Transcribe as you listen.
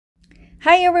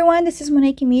Hi everyone, this is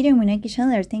Moneki Media and Moneki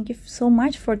Chandler. Thank you so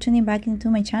much for tuning back into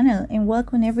my channel and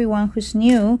welcome everyone who's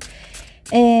new.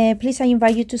 Please, I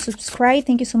invite you to subscribe.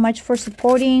 Thank you so much for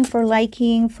supporting, for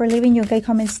liking, for leaving your guys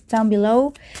comments down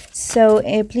below. So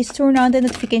please turn on the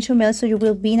notification bell so you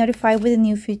will be notified with the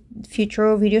new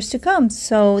future videos to come.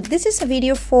 So this is a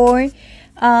video for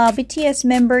BTS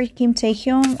member Kim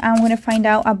Taehyung. I'm going to find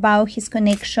out about his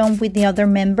connection with the other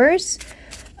members.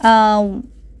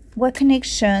 What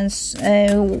connections,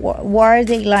 what are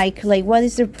they like what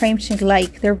is their friendship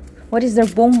like, what is their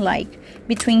bond like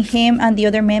between him and the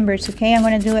other members. Okay, I'm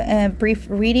going to do a brief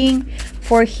reading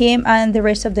for him and the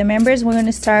rest of the members. We're going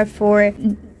to start for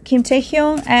Kim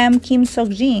Taehyung and Kim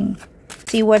Seokjin.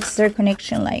 See what's their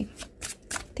connection like.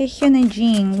 Taehyung and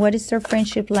Jin, what is their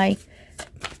friendship like?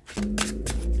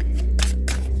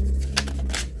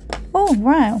 Oh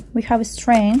wow, we have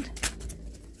strength.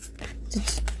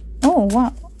 Oh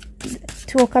wow,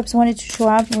 Two of Cups wanted to show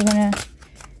up. We're gonna,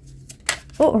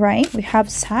 oh right, we have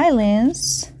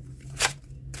silence.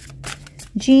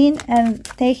 Jin and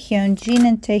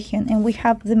Taehyung, and we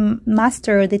have the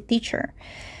master, the teacher.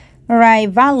 All right,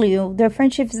 value. Their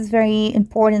friendship is very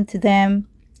important to them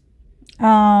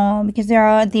because they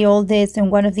are the oldest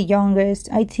and one of the youngest.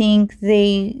 I think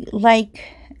they're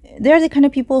the kind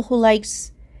of people who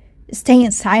likes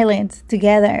staying silent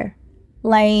together.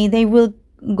 Like they will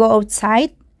go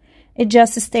outside and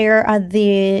just stare at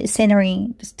the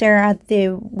scenery, stare at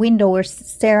the window or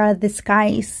stare at the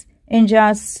skies and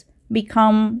just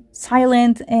become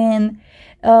silent and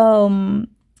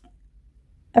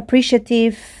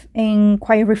appreciative and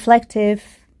quite reflective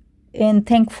and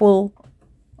thankful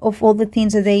of all the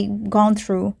things that they've gone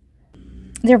through.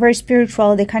 They're very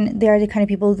spiritual. They are the kind of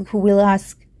people who will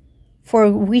ask for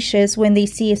wishes when they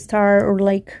see a star or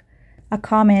like a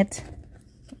comet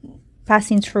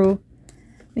passing through.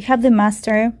 We have the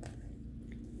master.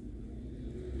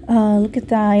 Look at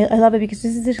that. I love it because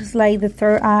this is like the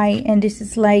third eye, and this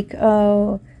is like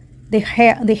the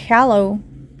halo,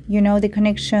 you know, the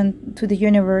connection to the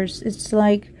universe. It's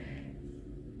like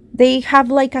they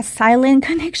have like a silent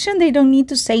connection. They don't need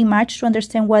to say much to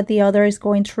understand what the other is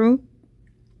going through.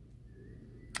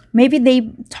 Maybe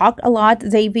they talk a lot.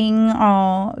 They've been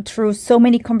through so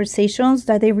many conversations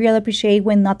that they really appreciate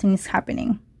when nothing is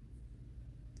happening.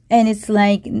 And it's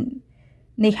like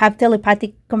they have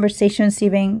telepathic conversations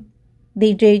even.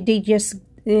 They just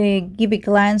give a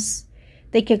glance,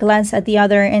 take a glance at the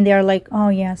other, and they are like, oh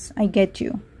yes, I get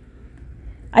you.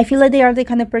 I feel like they are the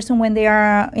kind of person when they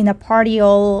are in a party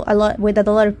with a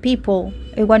lot of people,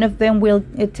 one of them will,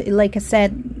 like I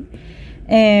said,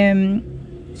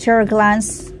 share a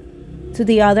glance to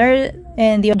the other,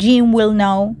 and the Jin will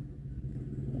know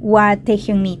what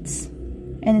Taehyung needs.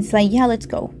 And it's like, yeah, let's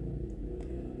go.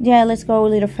 Yeah, let's go,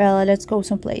 little fella. Let's go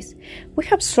someplace. We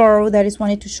have sorrow that is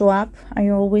wanting to show up. I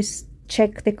always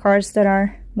check the cards that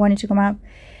are wanting to come up.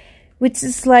 Which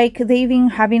is like they've been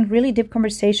having really deep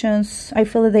conversations. I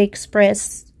feel that they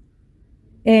expressed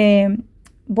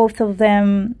both of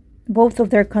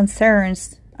their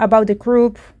concerns about the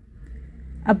group,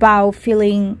 about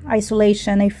feeling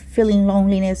isolation, feeling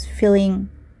loneliness, feeling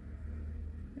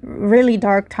really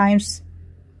dark times.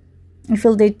 I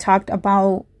feel they talked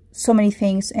about so many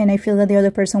things, and I feel that the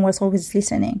other person was always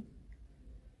listening.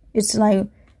 It's like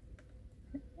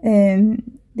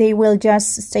they will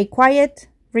just stay quiet,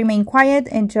 remain quiet,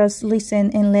 and just listen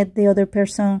and let the other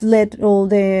person let all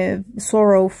the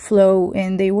sorrow flow,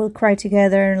 and they will cry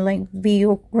together and like be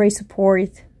of great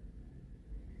support.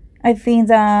 I think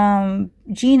that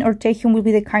Jin or Taehyung will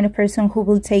be the kind of person who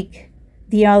will take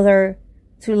the other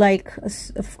to like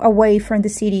away from the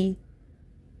city,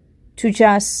 to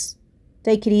just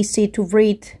take it easy, to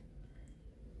breathe,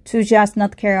 to just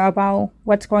not care about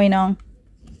what's going on.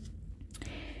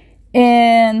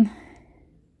 And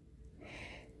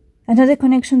another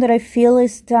connection that I feel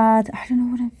is that, I don't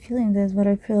know what I'm feeling this, but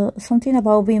I feel something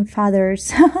about being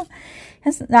fathers. I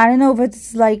don't know, but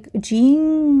it's like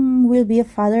Jin will be a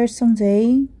father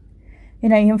someday.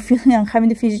 And I'm having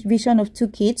the vision of two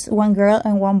kids, one girl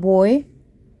and one boy.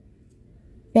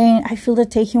 And I feel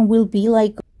that Taehyung will be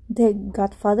like the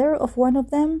godfather of one of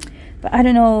them. But I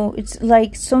don't know, it's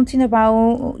like something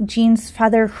about Jin's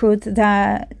fatherhood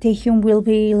that Taehyung will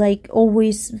be like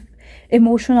always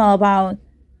emotional about.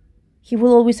 He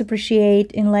will always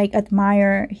appreciate and like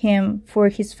admire him for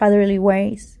his fatherly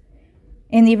ways,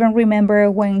 and even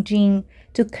remember when Jin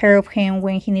took care of him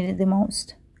when he needed the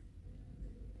most.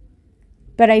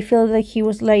 But I feel like he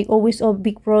was like always a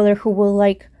big brother who will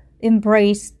like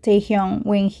embrace Taehyung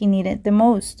when he needed the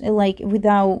most, like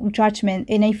without judgment.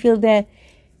 And I feel that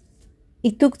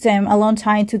it took them a long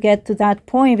time to get to that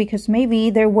point, because maybe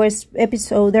there was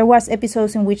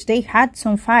episodes in which they had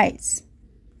some fights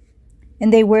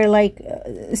and they were like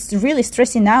really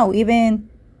stressing out, even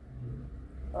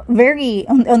very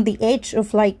on the edge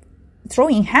of like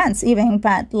throwing hands even,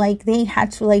 but like they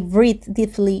had to like breathe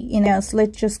deeply,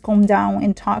 let's just calm down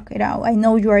and talk it out. I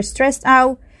know you are stressed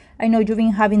out, I know you've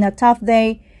been having a tough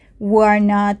day, we're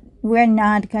not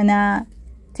gonna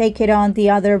take it on the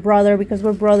other brother, because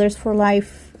we're brothers for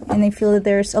life, and I feel that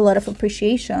there's a lot of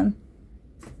appreciation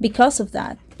because of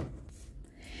that.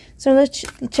 So let's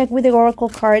check with the oracle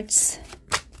cards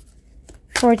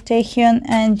for Taehyung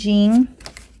and Jin.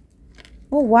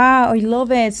 Oh wow, I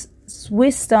love it. It's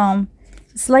wisdom.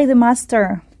 It's like the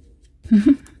master. I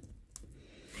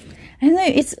don't know,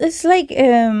 it's like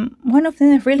one of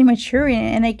them is really maturing,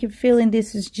 and I keep feeling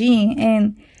this is Jin,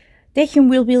 and Taehyung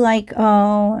will be like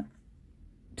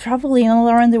traveling all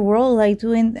around the world, like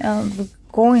doing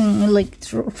going like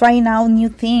trying out new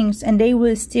things, and they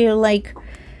will still like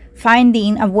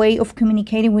finding a way of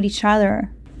communicating with each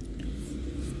other.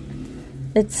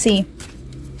 Let's see.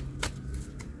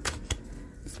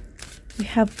 We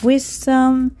have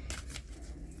wisdom.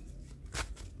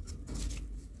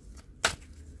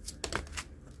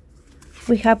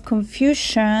 We have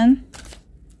confusion.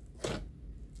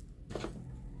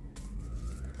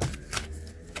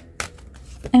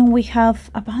 And we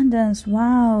have abundance.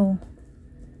 Wow.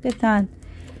 Look at that.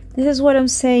 This is what I'm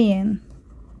saying.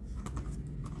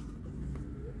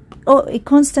 Oh, a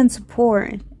constant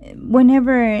support.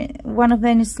 Whenever one of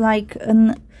them is like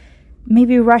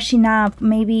maybe rushing up,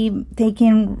 maybe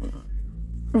taking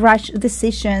rush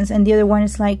decisions, and the other one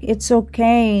is like, it's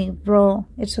okay, bro,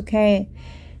 it's okay,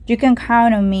 you can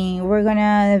count on me, we're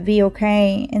gonna be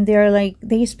okay. And they're like,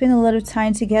 they spend a lot of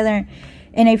time together,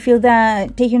 and I feel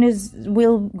that Taehyung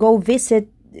will go visit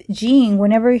Jin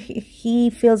whenever he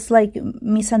feels like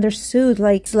misunderstood,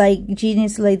 like Jin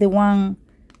is like the one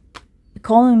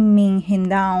calming him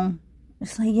down.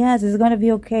 It's like, yes, it's gonna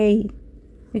be okay,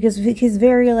 because he's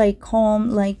very like calm,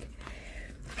 like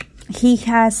he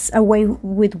has a way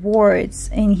with words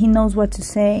and he knows what to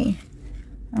say.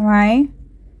 All right,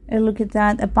 and look at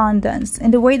that abundance,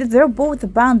 and the way that they're both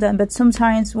abundant, but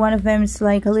sometimes one of them is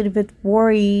like a little bit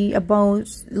worried about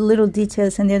little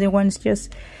details, and the other one is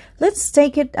just, let's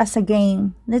take it as a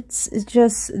game, this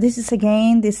is a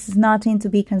game, this is nothing to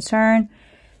be concerned.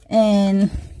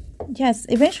 And yes,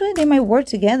 eventually they might work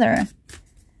together.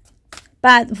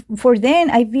 But for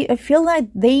them, I feel like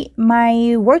they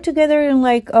might work together in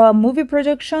like a movie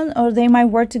production, or they might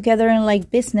work together in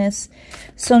like business,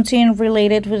 something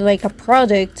related with like a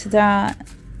product that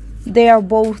they are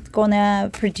both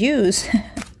gonna produce.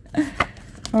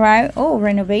 Right? Oh,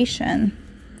 renovation,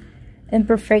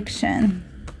 imperfection.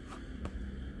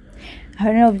 I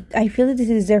don't know, I feel that this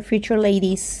is their future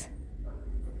ladies.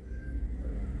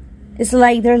 It's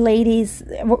like their ladies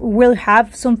will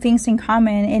have some things in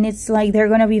common, and it's like they're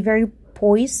gonna be very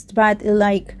poised, but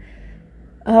like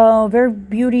very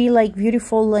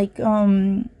beautiful, like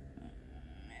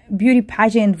beauty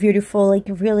pageant, beautiful, like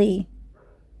really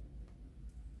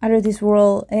out of this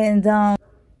world. And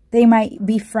they might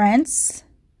be friends.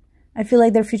 I feel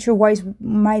like their future wives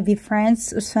might be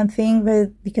friends or something,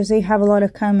 but because they have a lot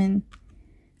of common,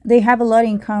 they have a lot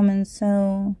in common.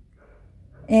 So,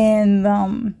 and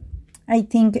I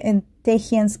think in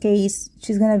Taehyung's case,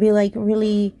 she's gonna be like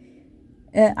really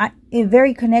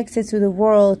very connected to the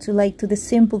world, to the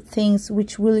simple things,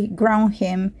 which will ground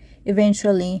him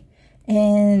eventually.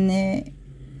 And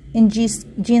in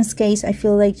Jin's case, I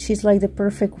feel like she's like the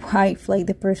perfect wife, like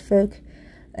the perfect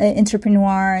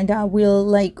entrepreneur that will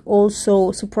like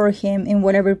also support him in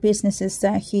whatever businesses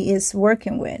that he is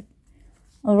working with.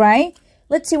 All right.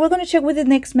 Let's see, we're going to check with the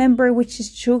next member, which is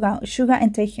Suga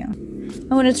and Taehyung. I'm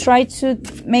going to try to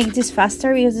make this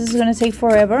faster because this is going to take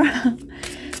forever.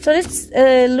 So let's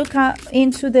look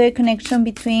into the connection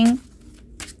between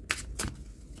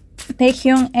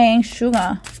Taehyung and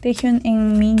Suga. Taehyung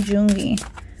and Min Jungi.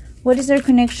 What is their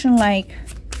connection like?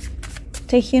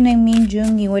 Taehyung and Min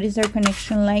Jungi, what is their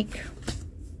connection like?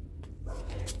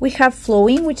 We have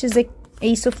flowing, which is the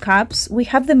Ace of Cups. We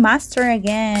have the Master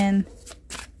again.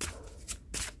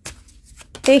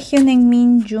 Taehyung and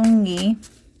Min Jungi.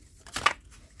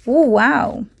 Oh,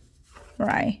 wow.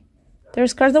 Right.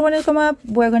 There's cards that want to come up.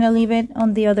 We're going to leave it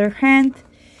on the other hand.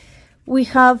 We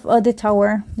have the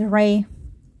Tower, the Ray.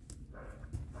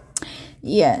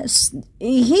 Yes.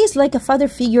 He's like a father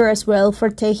figure as well for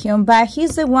Taehyung, but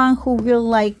he's the one who will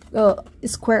like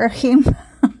square him.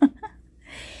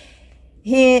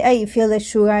 I feel that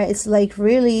Suga is like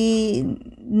really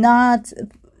not...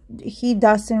 He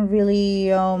doesn't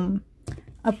really...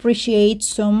 appreciate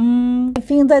some. I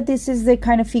think that this is the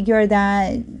kind of figure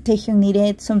that Taehyung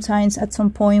needed sometimes at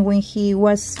some point when he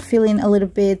was feeling a little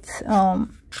bit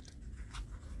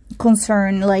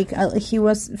concerned, like he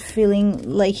was feeling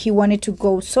like he wanted to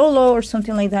go solo or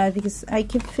something like that, because I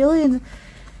keep feeling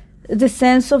the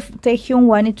sense of Taehyung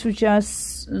wanted to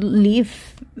just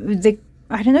leave the,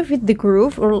 I don't know if it's the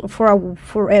groove or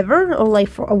forever or like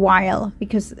for a while,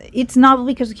 because it's not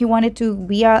because he wanted to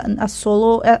be a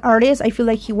solo artist. I feel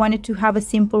like he wanted to have a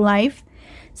simpler life,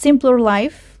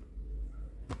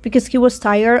 because he was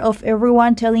tired of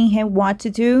everyone telling him what to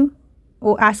do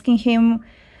or asking him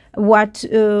which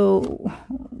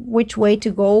way to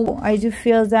go. I do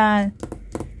feel that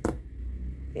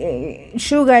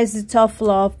Suga is a tough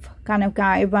love kind of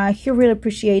guy, but he really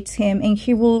appreciates him, and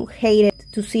he will hate it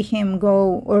to see him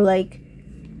go, or like,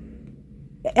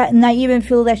 and I even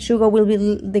feel that Suga will be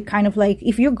the kind of like,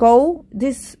 if you go,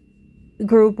 this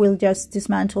group will just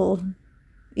dismantle.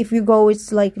 If you go,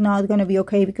 it's like not gonna be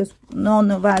okay, because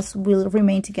none of us will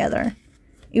remain together.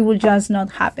 It will just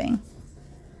not happen.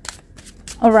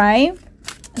 All right,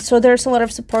 so there's a lot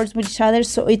of support with each other.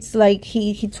 So it's like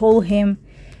he told him,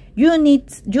 you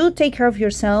take care of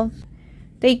yourself,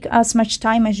 take as much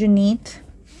time as you need,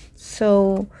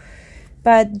 so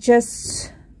but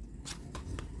just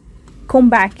come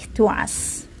back to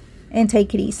us and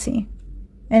take it easy.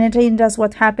 And I think that's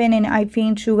what happened, and I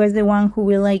think Suga is the one who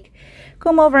will like,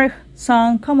 come over,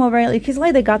 son, come over. Like, he's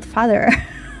like the godfather.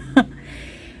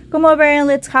 Come over and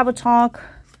let's have a talk.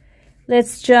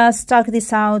 Let's just talk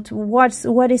this out.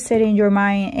 What is it in your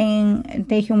mind? And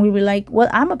Taehyung will be like, well,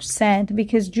 I'm upset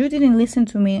because you didn't listen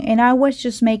to me, and I was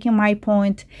just making my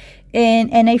point.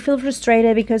 And I feel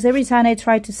frustrated because every time I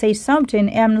try to say something,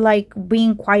 I'm like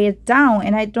being quiet down,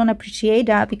 and I don't appreciate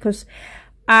that, because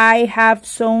I have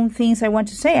some things I want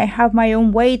to say. I have my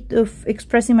own way of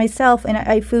expressing myself, and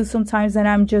I feel sometimes that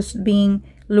I'm just being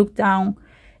looked down,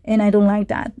 and I don't like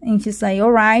that. And he's like,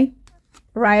 all right,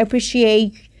 I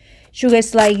appreciate.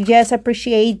 Suga's like, yes, I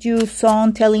appreciate you,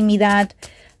 son, telling me that,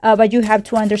 but you have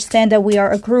to understand that we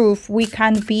are a group. We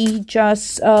can't be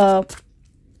just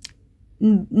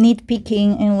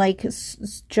nitpicking and like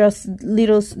just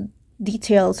little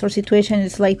details or situations.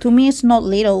 It's like, to me, it's not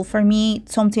little. For me,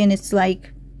 something is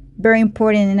like very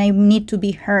important, and I need to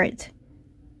be heard.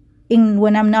 And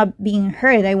when I'm not being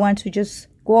heard, I want to just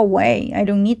go away. I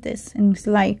don't need this. And it's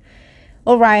like,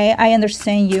 all right, I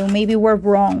understand you. Maybe we're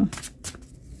wrong.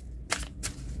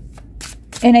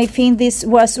 And I think this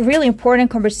was a really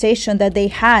important conversation that they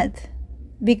had,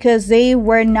 because they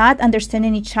were not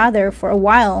understanding each other for a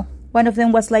while. One of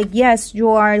them was like, yes, you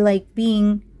are like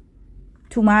being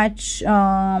too much,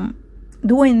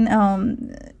 doing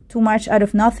too much out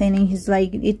of nothing. And he's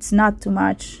like, it's not too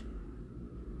much.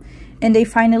 And they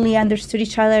finally understood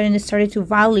each other, and they started to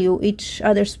value each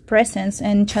other's presence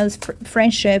and each other's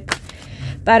friendship.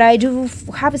 But I do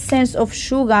have a sense of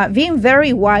Suga being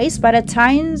very wise, but at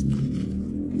times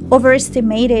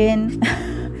overestimating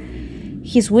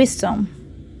his wisdom,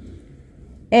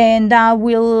 and that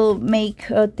will make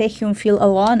Taehyung feel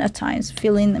alone at times,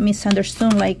 feeling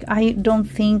misunderstood, like I don't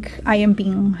think I am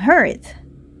being heard,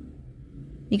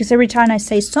 because every time I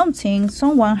say something,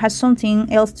 someone has something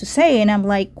else to say, and I'm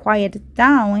like quiet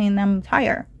down, and I'm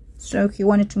tired. So he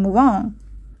wanted to move on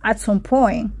at some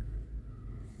point.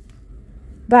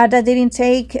 But that didn't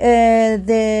take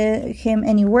him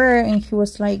anywhere, and he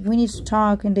was like, we need to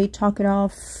talk, and they talk it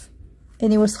off,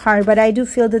 and it was hard. But I do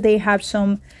feel that they have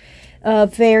some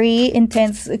very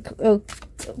intense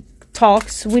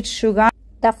talks with Suga,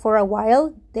 that for a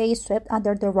while they swept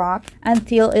under the rug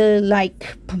until it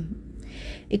like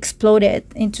exploded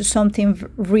into something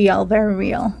real, very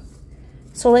real.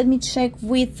 So let me check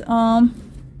with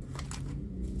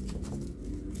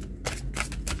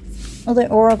the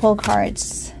oracle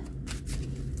cards.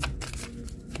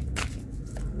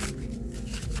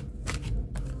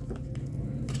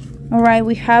 All right,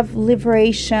 we have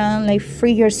liberation, like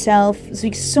free yourself.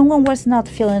 So someone was not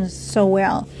feeling so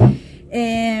well,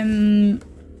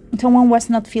 someone was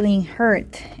not feeling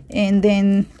hurt, and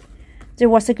then there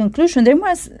was a conclusion.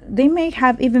 They may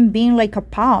have even been like a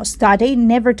pause that they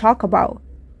never talk about.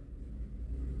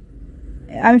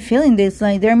 I'm feeling this,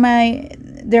 like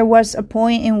there was a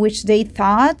point in which they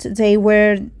thought they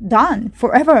were done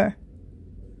forever,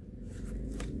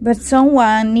 but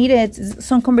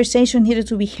some conversation needed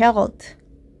to be held,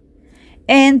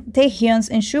 and Taehyung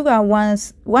and Suga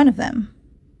was one of them.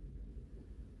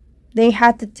 They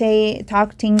had to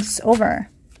talk things over,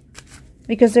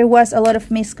 because there was a lot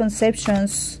of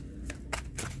misconceptions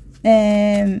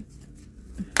and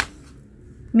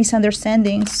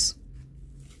misunderstandings,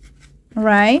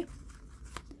 right?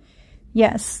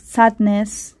 Yes,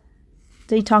 sadness.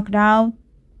 They talk it out.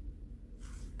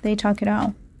 They talk it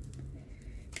out.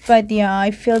 But yeah,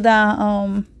 I feel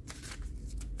that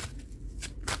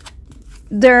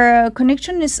their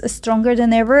connection is stronger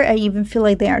than ever. I even feel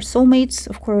like they are soulmates,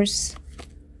 of course.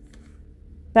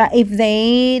 But if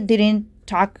they didn't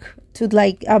talk to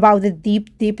like about the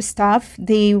deep stuff,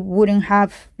 they wouldn't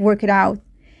have worked it out.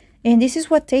 And this is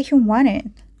what Taehyung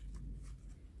wanted.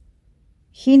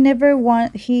 He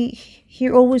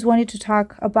always wanted to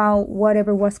talk about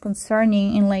whatever was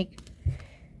concerning and like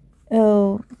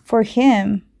for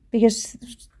him, because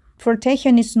for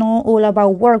Taehyung it's not all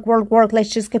about work, let's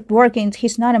just keep working.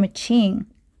 He's not a machine.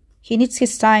 He needs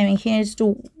his time and he needs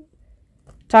to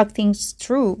talk things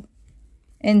through.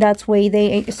 And that's why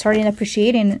they started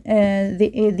appreciating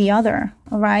the other.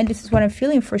 All right, this is what I'm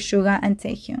feeling for Suga and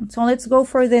Taehyung. So let's go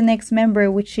for the next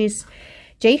member, which is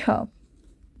J-Hope.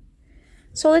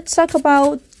 So let's talk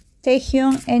about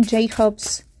Taehyung and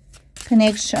J-Hope's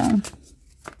connection.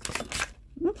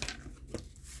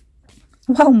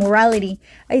 Wow, morality.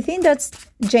 I think that's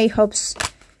J-Hope's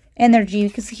energy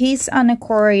because he's an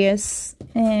Aquarius.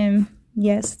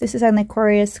 Yes, this is an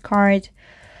Aquarius card.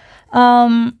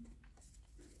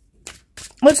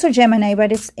 Also Gemini,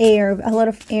 but it's air, a lot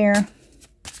of air.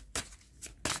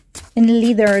 And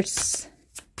leaders,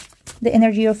 the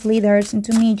energy of leaders. And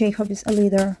to me, J-Hope is a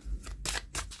leader.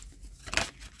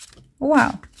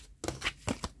 Wow.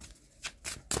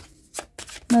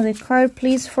 Another card,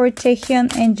 please, for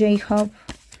Taehyung and J-Hope.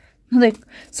 Like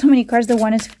so many cards that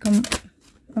wanted to come.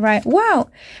 All right.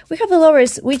 Wow. We have the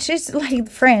lovers, which is like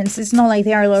friends. It's not like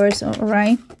they are lovers. All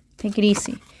right. Take it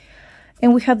easy.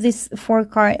 And we have this 4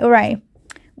 card. All right.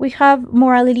 We have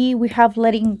morality. We have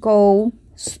letting go.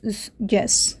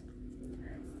 Yes.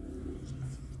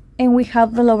 And we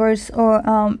have the lovers or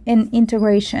in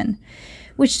integration,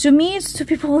 which to me is two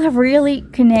people who have really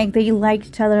connect. They like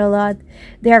each other a lot.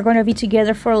 They are going to be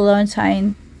together for a long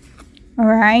time. All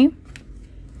right.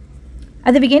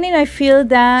 At the beginning, I feel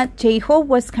that J-Hope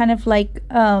was kind of like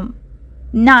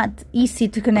not easy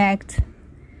to connect.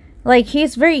 Like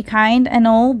he's very kind and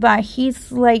all, but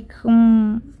he's like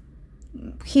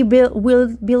he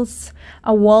builds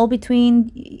a wall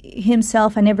between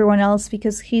himself and everyone else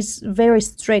because he's very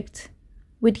strict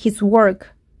with his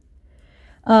work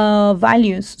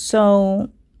values. So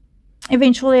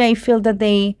eventually I feel that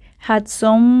they had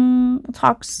some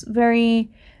talks,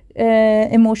 very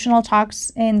emotional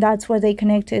talks, and that's where they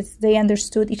connected. They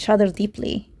understood each other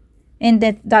deeply, and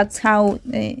that's how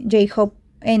J-Hope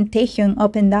and Taehyung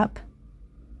opened up.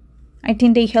 I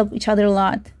think they helped each other a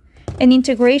lot. And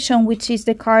integration, which is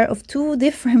the card of two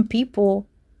different people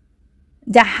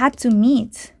that had to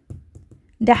meet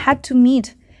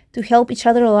to help each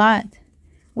other a lot.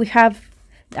 We have,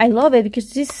 I love it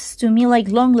because this is to me like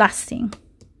long lasting.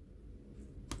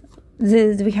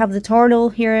 We have the turtle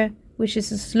here, which is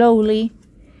slowly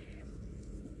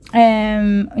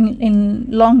in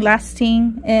long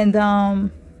lasting,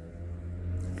 and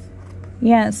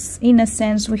yes, in a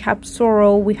sense we have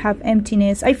sorrow, we have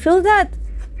emptiness. I feel that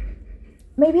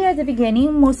maybe at the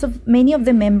beginning many of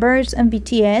the members and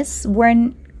BTS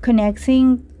weren't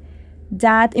connecting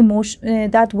that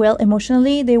well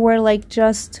emotionally. They were like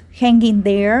just hanging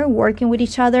there, working with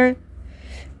each other.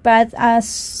 But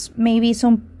as maybe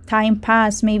some time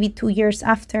passed, maybe 2 years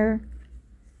after,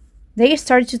 they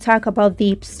started to talk about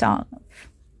deep stuff,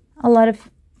 a lot of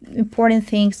important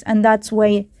things, and that's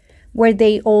where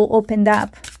they all opened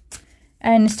up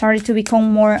and started to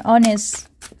become more honest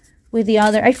with the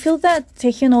other. I feel that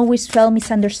Taehyung always felt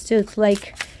misunderstood,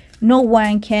 like no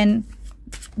one can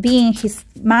be in his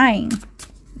mind,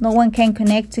 no one can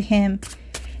connect to him,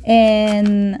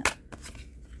 and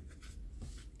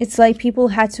it's like people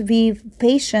had to be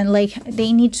patient. Like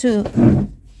they needed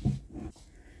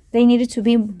to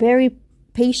be very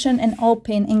patient and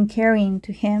open and caring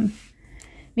to him,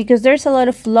 because there's a lot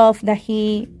of love that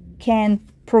he can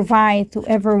provide to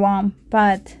everyone,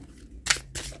 but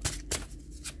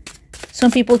some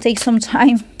people take some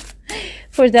time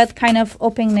for that kind of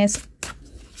openness.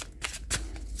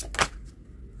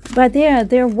 But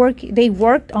they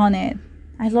worked on it.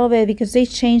 I love it because they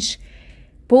changed,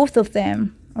 both of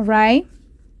them. All right.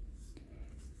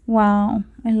 Wow,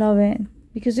 I love it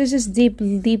because this is deep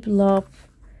love.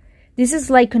 This is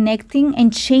like connecting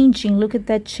and changing. Look at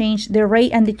that change, the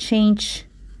rate and the change.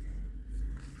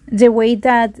 The way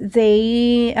that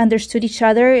they understood each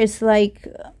other is like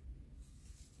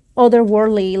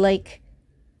otherworldly. Like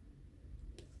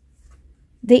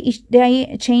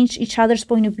they changed each other's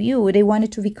point of view. They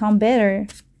wanted to become better.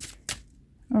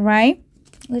 All right,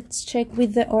 let's check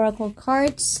with the oracle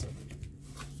cards.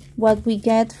 what we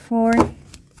get for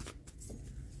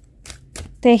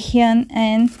Taehyung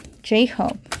and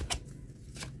J-Hope.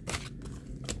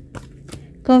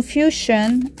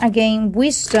 Confusion, again,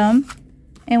 wisdom,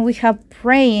 and we have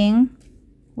praying,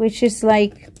 which is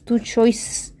like two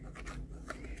choices.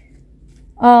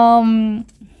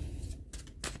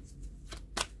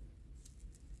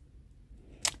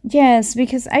 Yes,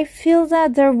 because I feel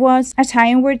that there was a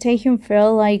time where Taehyung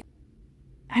felt like,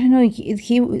 I don't know,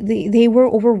 they were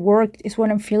overworked is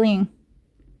what I'm feeling.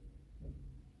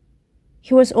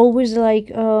 He was always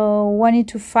like wanting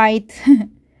to fight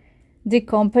the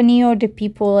company or the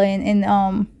people,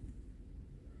 and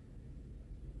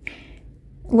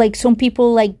like some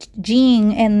people like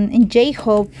Jin and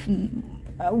J-Hope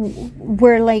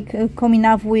were like coming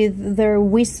up with their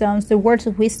wisdoms, the words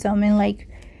of wisdom, and like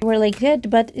we're like, yeah,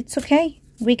 but it's okay,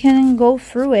 we can go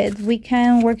through it, we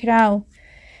can work it out.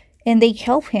 And they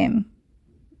help him,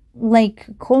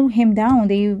 like calm him down,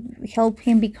 they help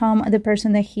him become the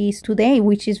person that he is today,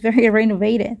 which is very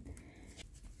renovated.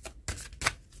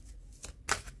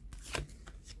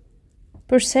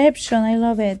 Perception, I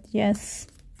love it. Yes,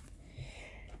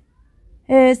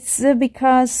 it's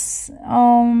because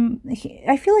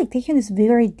I feel like Taehyung is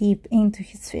very deep into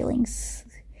his feelings.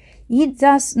 He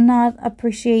does not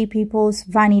appreciate people's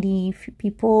vanity,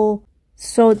 people.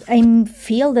 So I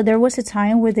feel that there was a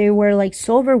time where they were like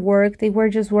so overworked, they were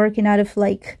just working out of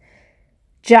like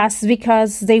just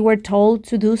because they were told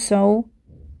to do so,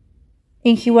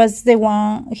 and he was the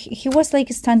one, he was like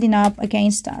standing up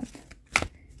against that.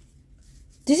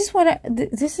 This is what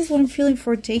I'm feeling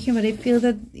for Taehyung, but I feel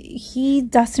that he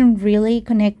doesn't really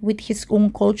connect with his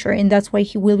own culture, and that's why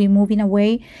he will be moving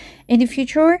away in the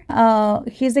future.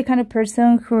 He's the kind of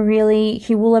person who really,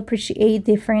 he will appreciate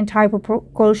different type of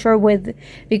culture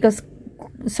because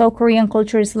South Korean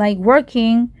culture is like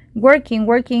working,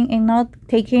 and not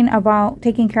taking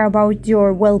care about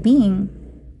your well-being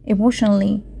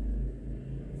emotionally.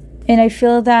 And I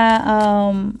feel that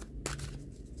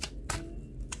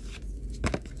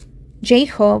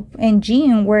J-Hope and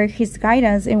Jin were his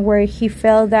guidance, and where he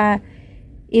felt that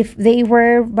if they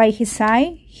were by his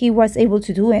side, he was able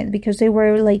to do it, because they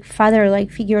were like father-like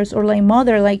figures or like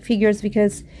mother-like figures,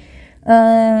 because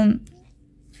they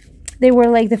were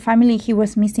like the family he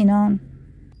was missing on.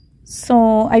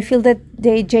 So I feel that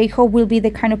the J-Hope will be the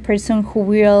kind of person who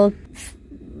will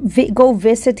go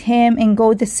visit him and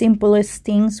go the simplest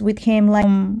things with him, like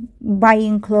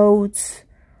buying clothes,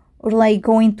 or like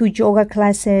going to yoga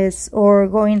classes, or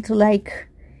going to like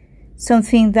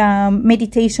something, the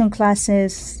meditation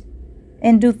classes,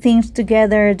 and do things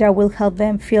together that will help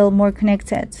them feel more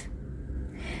connected.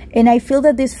 And I feel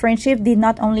that this friendship did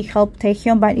not only help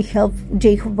Taehyung, but it helped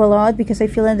J-Hope a lot, because I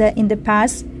feel that in the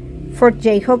past, for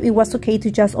J-Hope, it was okay to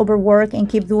just overwork and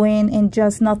keep doing and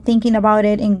just not thinking about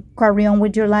it and carry on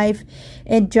with your life,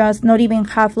 and just not even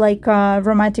have like a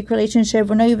romantic relationship,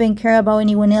 or not even care about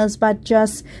anyone else, but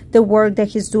just the work that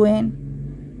he's doing.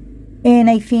 And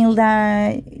I feel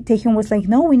that Taehyung was like,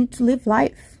 no, we need to live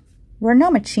life. We're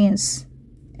not machines.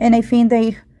 And I think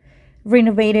they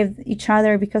renovated each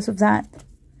other because of that.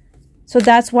 So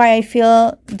that's why I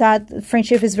feel that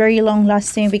friendship is very long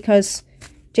lasting, because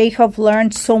J-Hope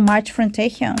learned so much from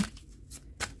Taehyung,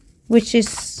 which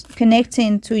is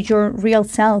connecting to your real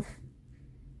self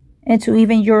and to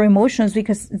even your emotions.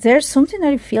 Because there's something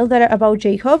that I feel that about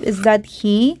J-Hope is that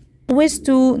he always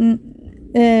to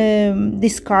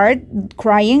discard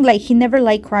crying. Like he never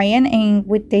liked crying, and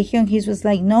with Taehyung he was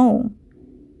like, no,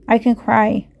 I can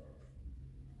cry.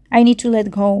 I need to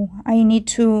let go. I need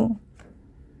to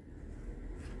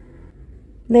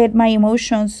let my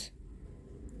emotions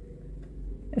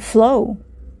flow.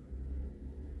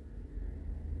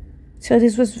 So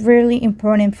this was really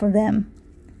important for them.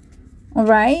 All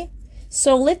right,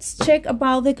 so let's check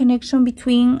about the connection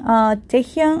between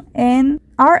Taehyung and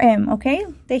RM. Okay,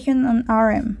 Taehyung and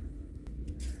RM.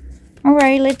 All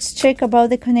right, let's check about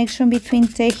the connection between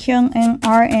Taehyung and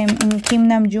RM. And Kim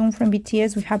Namjoon from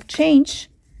BTS, we have change.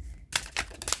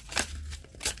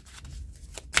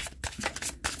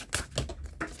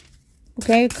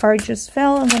 Okay, card just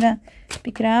fell. I'm gonna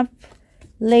pick it up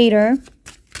later.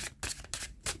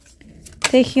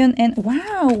 Taehyung and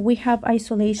wow, we have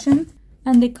isolation,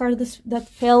 and the card that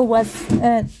fell was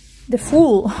the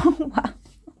Fool. Wow.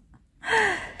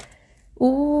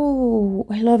 Ooh,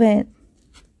 I love it.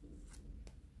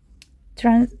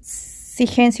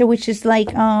 Transigencia, which is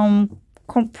like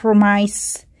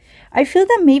compromise. I feel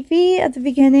that maybe at the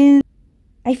beginning,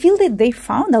 I feel that they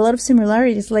found a lot of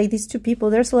similarities, like these two people.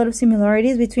 There's a lot of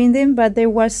similarities between them, but there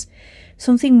was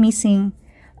something missing.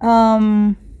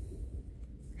 I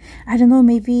don't know,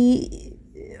 maybe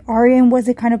RM was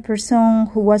the kind of person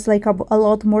who was like a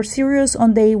lot more serious,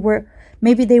 and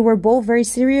maybe they were both very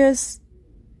serious,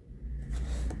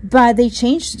 but they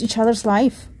changed each other's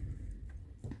life.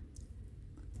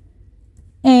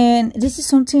 And this is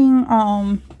something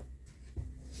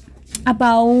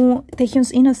about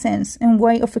Taehyung's innocence and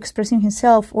way of expressing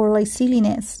himself, or like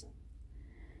silliness.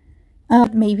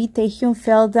 Maybe Taehyung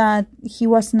felt that he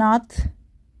was not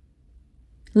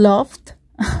loved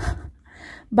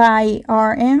by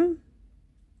RM,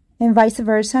 and vice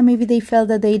versa. Maybe they felt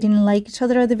that they didn't like each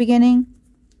other at the beginning,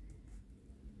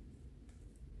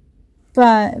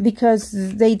 but because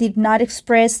they did not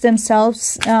express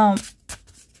themselves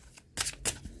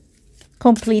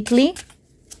completely,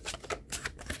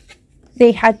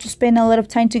 they had to spend a lot of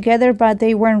time together, but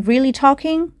they weren't really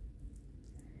talking.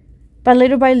 But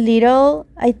little by little,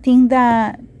 I think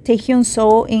that Taehyung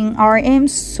saw in RM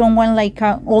someone like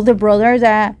an older brother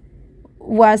that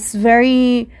was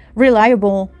very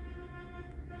reliable.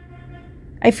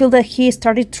 I feel that he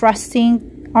started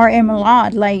trusting RM a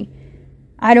lot. Like,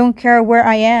 I don't care where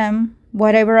I am,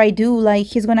 whatever I do, like,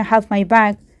 he's gonna have my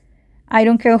back. I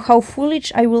don't care how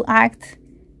foolish I will act,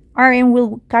 RM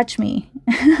will catch me.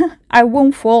 I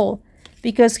won't fall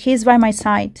because he's by my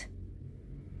side.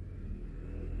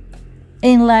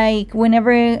 And like,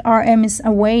 whenever RM is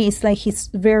away, it's like he's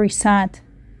very sad.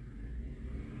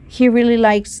 He really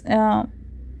likes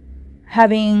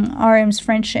having RM's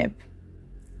friendship.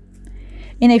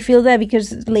 And I feel that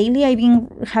because lately I've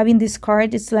been having this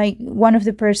card, it's like one of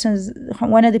the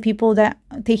people that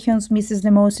Taehyung misses the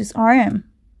most is RM.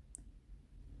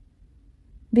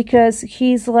 Because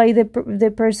he's like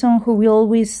the person who will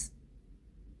always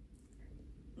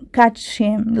catch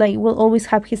him, like will always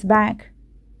have his back,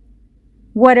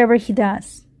 whatever he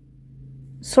does.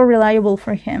 So reliable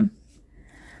for him.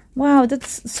 Wow,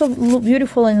 that's so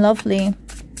beautiful and lovely.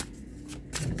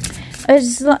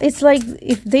 It's like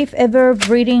if they've ever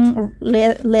breathing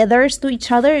leathers to each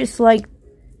other, it's like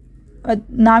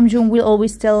Namjoon will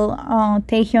always tell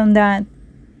Taehyung that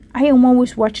I am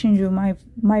always watching you,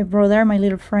 my brother, my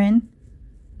little friend.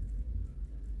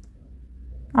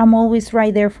 I'm always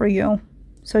right there for you,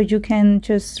 so you can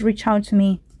just reach out to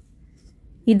me.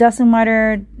 It doesn't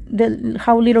matter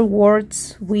how little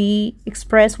words we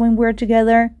express when we're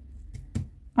together.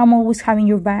 I'm always having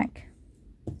your back.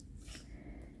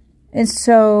 And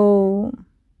so,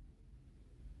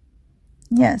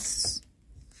 yes.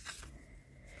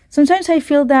 Sometimes I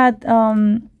feel that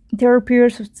there are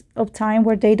periods of time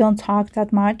where they don't talk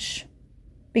that much.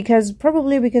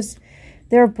 Probably because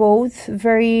they're both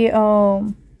very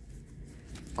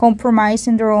compromised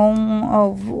in their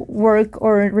own work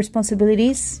or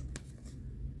responsibilities.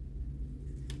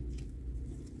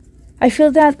 I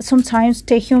feel that sometimes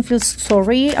Taehyung feels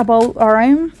sorry about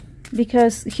RM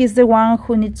because he's the one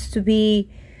who needs to be,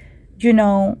 you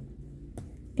know,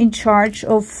 in charge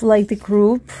of like the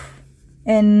group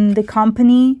and the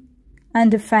company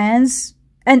and the fans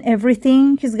and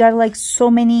everything. He's got like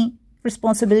so many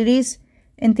responsibilities,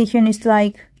 and Taehyung is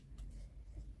like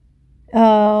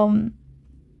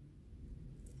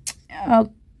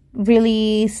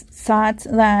really sad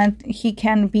that he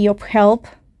can be of help,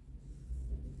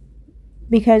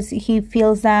 because he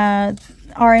feels that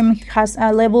RM has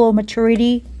a level of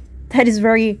maturity that is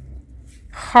very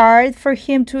hard for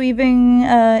him to even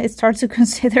start to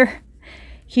consider.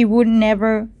 He would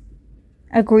never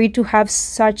agree to have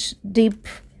such deep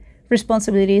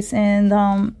responsibilities, and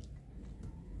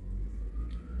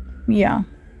yeah.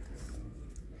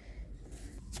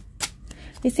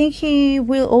 I think he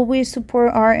will always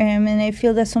support RM, and I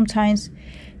feel that sometimes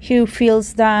he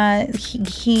feels that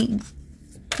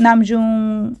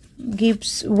Namjoon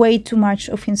gives way too much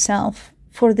of himself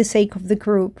for the sake of the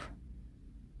group,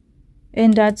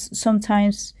 and that's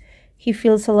sometimes he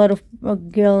feels a lot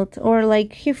of guilt, or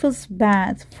like he feels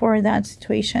bad for that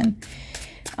situation.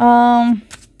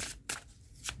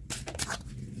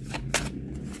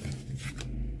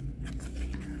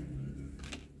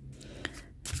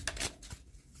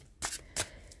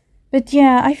 But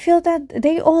yeah, I feel that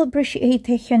they all appreciate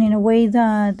Taehyung in a way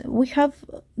that we have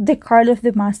the card of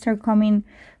the Master coming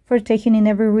for Taehyung in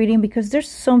every reading, because there's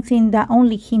something that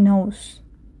only he knows.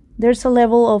 There's a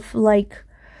level of like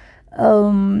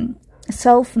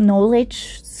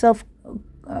self-knowledge,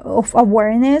 of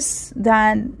awareness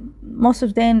that most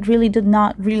of them really did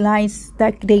not realize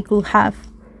that they could have.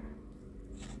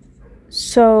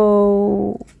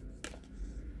 So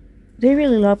they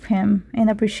really love him and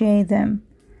appreciate them.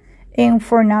 And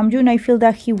for Namjoon, I feel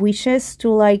that he wishes to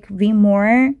like be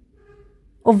more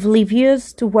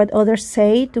oblivious to what others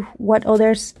say, to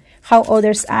how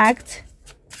others act.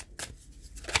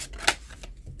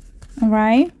 All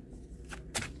right.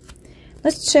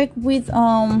 Let's check with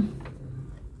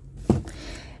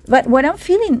but what I'm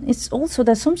feeling is also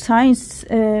that sometimes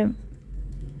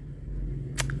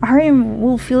Aryan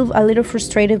will feel a little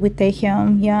frustrated with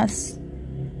Taehyung, yes.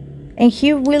 And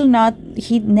he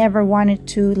never wanted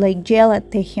to like yell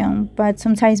at Taehyung, but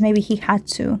sometimes maybe he had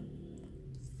to.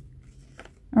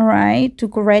 Alright, to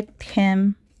correct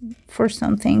him for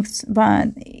some things,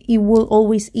 but it will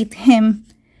always eat him.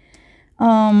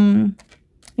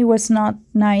 It was not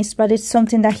nice, but it's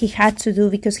something that he had to do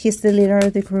because he's the leader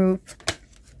of the group.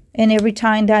 And every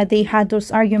time that they had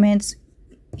those arguments,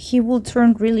 he will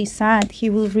turn really sad. He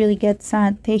will really get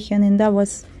sad, Taehyung, and that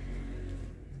was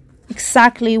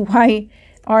exactly why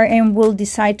RM will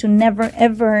decide to never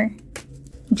ever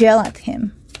yell at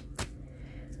him.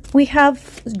 We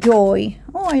have Joy.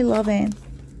 Oh, I love it.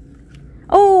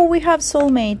 Oh, we have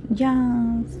Soulmate.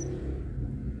 Yes.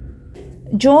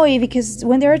 Joy, because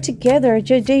when they're together,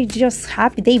 they just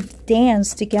happy. They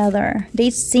dance together. They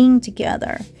sing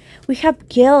together. We have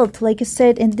Guilt, like I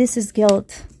said, and this is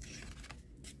Guilt.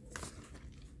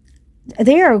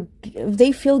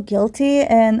 They feel guilty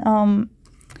and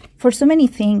for so many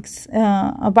things,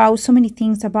 about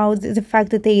the fact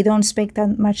that they don't spend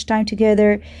that much time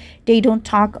together. They don't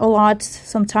talk a lot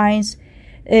sometimes.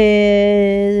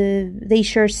 They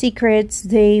share secrets.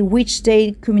 They wish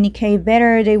they communicate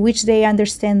better. They wish they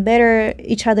understand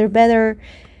each other better.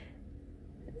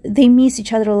 They miss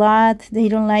each other a lot. They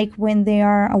don't like when they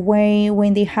are away,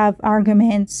 when they have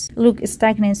arguments. Look,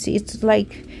 stagnancy. It's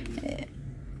like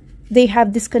they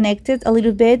have disconnected a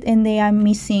little bit and they are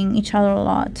missing each other a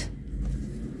lot.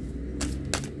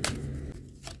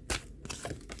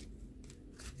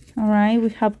 All right, we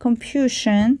have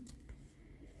confusion.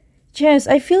 Yes,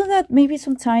 I feel that maybe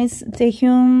sometimes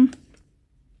Taehyung...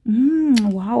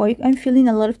 wow, I'm feeling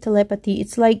a lot of telepathy.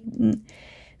 It's like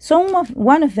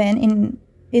one of them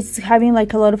is having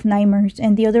like a lot of nightmares,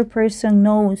 and the other person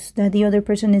knows that the other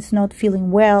person is not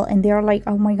feeling well, and they're like,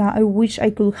 oh my god, I wish I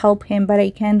could help him, but I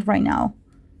can't right now.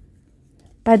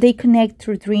 But they connect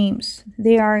through dreams.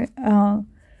 They are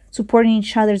supporting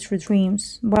each other through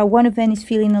dreams. But one of them is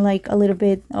feeling like a little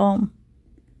bit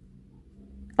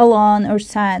alone or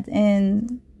sad,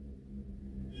 and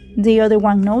the other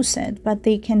one knows it, but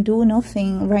they can do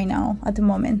nothing right now at the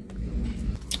moment.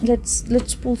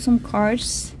 Let's pull some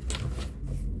cards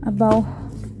about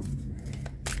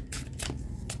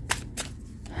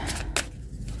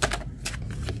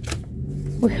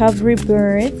we have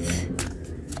rebirth.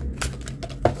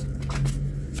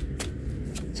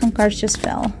 Some cards just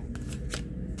fell.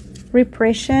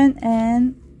 Repression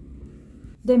and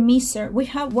the miser. We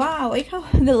have, wow, I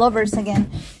have the Lovers again.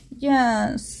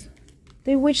 Yes,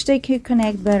 they wish they could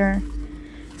connect better.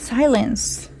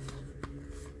 Silence.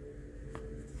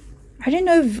 I don't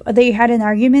know if they had an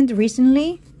argument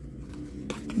recently,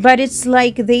 but it's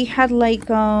like they had like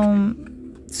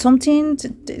something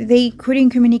they couldn't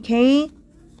communicate.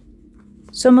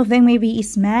 Some of them maybe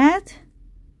is mad.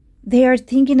 They are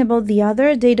thinking about the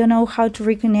other. They don't know how to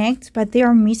reconnect, but they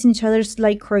are missing each other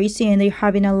like crazy, and they're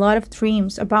having a lot of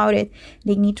dreams about it.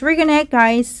 They need to reconnect,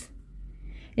 guys.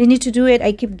 They need to do it.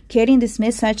 I keep getting this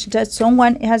message that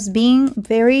someone has been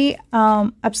very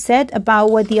upset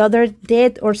about what the other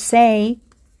did or say,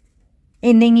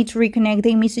 and they need to reconnect.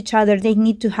 They miss each other. They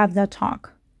need to have that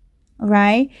talk. All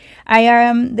right? I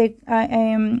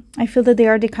feel that they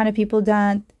are the kind of people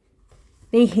that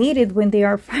they hate it when they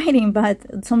are fighting,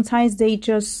 but sometimes they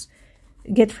just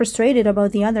get frustrated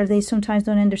about the other. They sometimes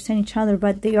don't understand each other,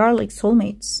 but they are like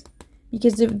soulmates,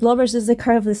 because the Lovers is the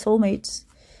card of the soulmates.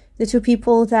 The two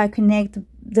people that connect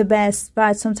the best,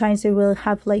 but sometimes they will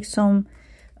have like some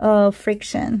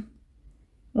friction.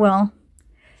 Well,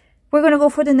 we're going to go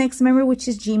for the next member, which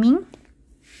is Jimin.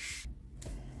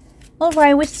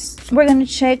 Alright, we're going to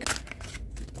check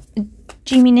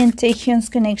Jimin and Taehyung's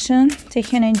connection.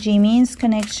 Taehyung and Jimin's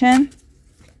connection.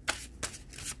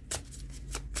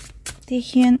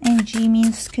 Taehyung and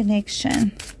Jimin's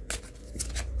connection.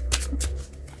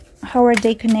 How are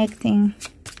they connecting?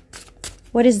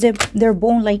 What is their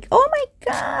bond like? Oh my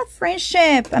god,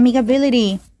 friendship,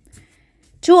 amigability.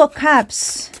 Two of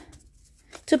Cups.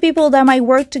 Two people that might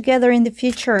work together in the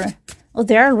future. Oh,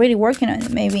 they're already working on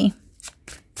it, maybe.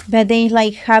 But they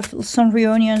like have some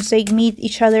reunions. They meet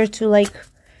each other to like,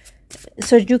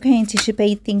 so you can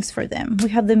anticipate things for them. We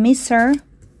have the miser.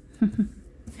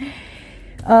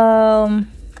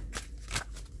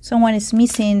 Someone is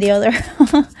missing the other.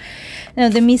 No,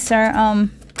 the miser.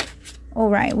 All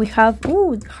right, we have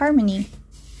harmony.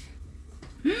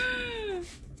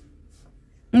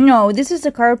 No, this is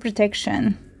the card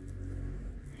protection.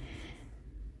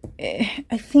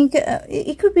 I think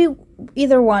it could be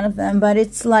either one of them, but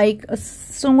it's like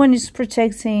someone is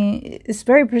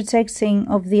very protecting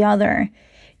of the other.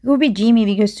 It would be Jimmy,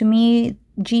 because to me,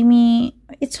 Jimmy,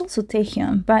 it's also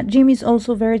Taehyung, but Jimmy is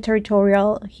also very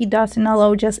territorial. He doesn't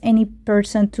allow just any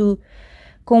person to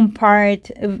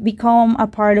become a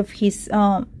part of his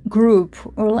group,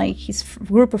 or like his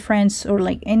group of friends, or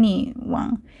like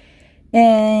anyone.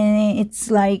 And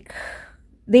it's like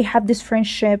they have this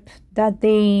friendship that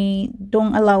they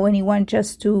don't allow anyone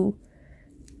just to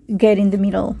get in the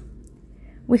middle.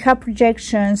 We have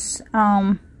projections.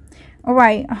 All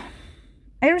right,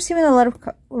 I'm receiving a lot of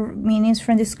meanings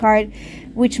from this card,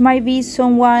 which might be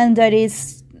someone that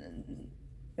is,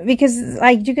 because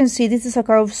like you can see, this is a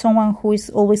card of someone who is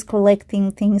always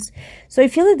collecting things. So I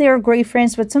feel that they are great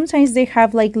friends, but sometimes they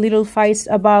have like little fights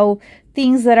about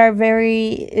things that are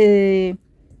very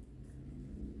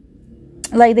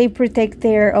like they protect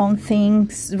their own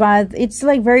things, but it's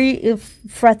like very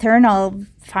fraternal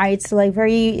fights, like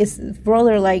very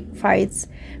brother-like fights.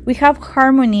 We have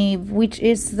harmony, which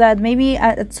is that maybe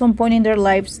at some point in their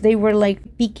lives they were like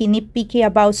nitpicky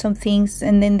about some things,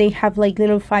 and then they have like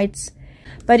little fights,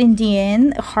 but in the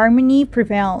end harmony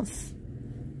prevails.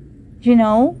 You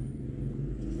know,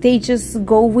 they just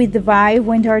go with the vibe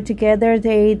when they're together.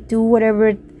 They do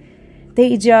whatever,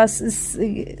 they just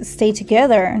stay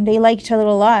together. They like each other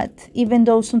a lot, even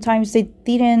though sometimes they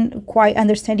didn't quite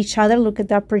understand each other. Look at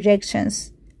that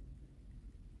projections.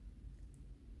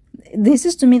 This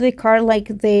is to me the card like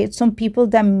some people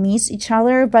that miss each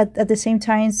other, but at the same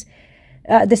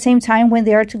time when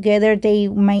they are together, they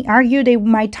might argue, they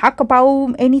might talk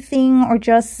about anything, or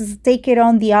just take it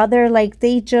on the other. Like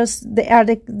they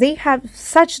have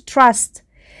such trust.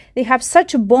 They have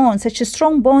such a bond, such a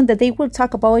strong bond, that they will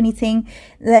talk about anything,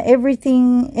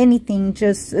 anything,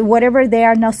 just whatever they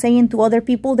are now saying to other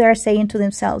people, they are saying to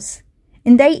themselves.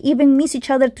 And they even miss each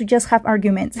other to just have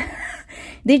arguments.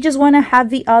 They just want to have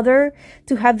the other,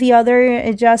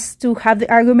 just to have the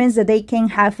arguments that they can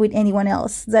have with anyone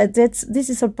else. This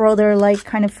is a brother-like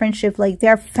kind of friendship, like they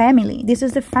are family. This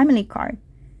is the family card.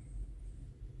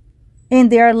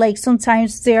 And they are like,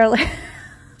 sometimes they are like...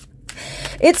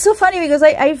 It's so funny because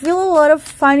I feel a lot of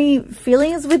funny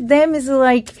feelings with them. It's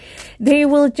like they are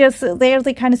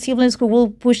the kind of siblings who will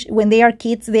push, when they are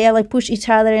kids, they are like push each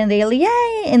other, and they are like,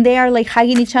 yay, and they are like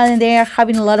hugging each other, and they are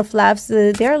having a lot of laughs.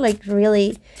 They're like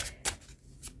really,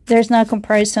 there's no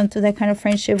comparison to that kind of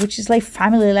friendship, which is like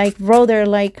family, like brother,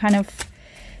 like kind of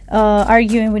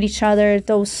arguing with each other,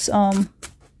 those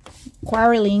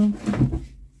quarreling.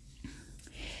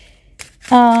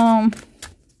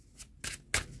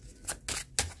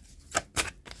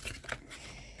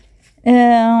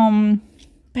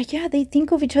 But yeah, they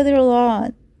think of each other a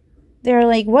lot. They're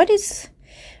like,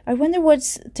 I wonder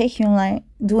what's Taehyung like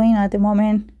doing at the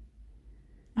moment.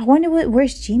 I wonder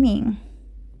where's Jimmy?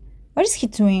 What is he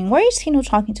doing? Why is he not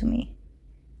talking to me?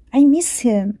 I miss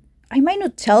him. I might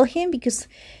not tell him because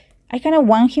I kind of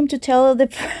want him to tell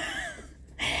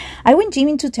I want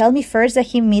Jimmy to tell me first that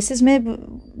he misses me,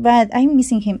 but I'm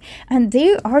missing him. And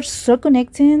they are so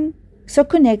connected,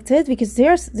 because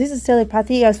this is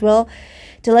telepathy as well.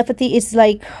 Telepathy is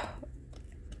like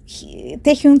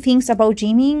Taehyung thinks about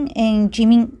Jimmy, and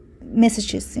Jimmy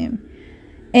messages him,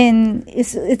 and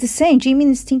it's the same. Jimmy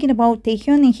is thinking about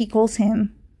Taehyung, and he calls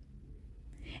him,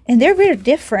 and they're very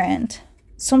different.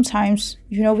 Sometimes,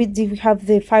 you know, we have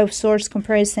the Five of Swords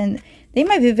comparison. They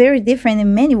might be very different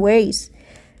in many ways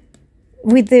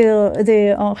with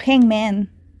the hangman.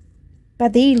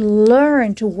 But they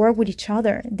learn to work with each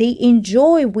other. They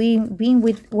enjoy being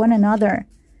with one another.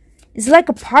 It's like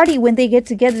a party when they get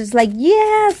together. It's like,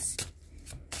 yes,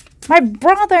 my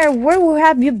brother, where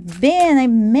have you been? I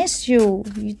miss you.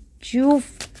 You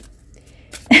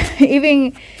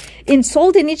even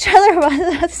insulting each other, but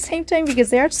at the same time,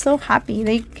 because they are so happy.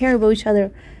 They care about each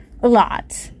other a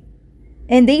lot.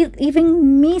 And they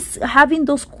even miss having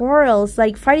those quarrels,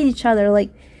 like fighting each other,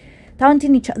 like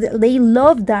taunting each other. They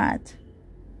love that.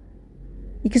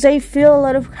 Because I feel a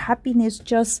lot of happiness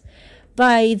just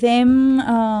by them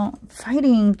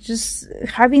fighting, just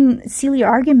having silly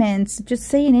arguments, just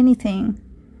saying anything.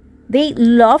 They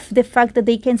love the fact that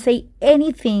they can say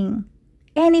anything,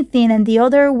 and the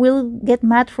other will get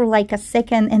mad for like a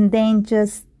second and then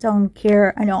just don't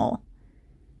care at all.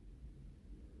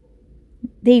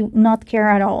 They not care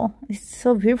at all. It's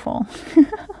so beautiful.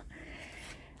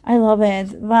 I love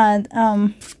it. But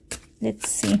let's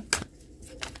see.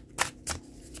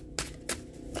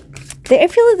 I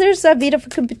feel that there's a bit of a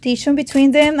competition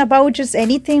between them about just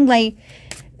anything, like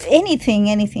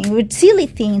anything with silly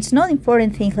things, not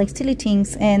important things, like silly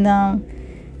things. And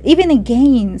Even at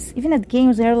games,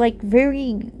 they're like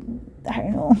very, I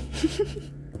don't know.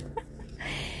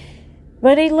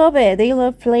 But they love it. They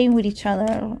love playing with each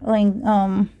other. Like,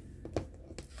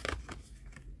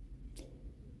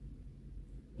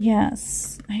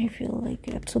 yes, I feel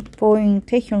like at some point,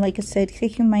 Taehyung, like I said,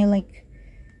 Taehyung might like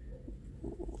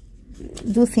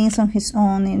do things on his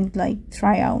own and like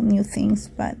try out new things,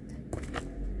 but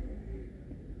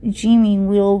Jimmy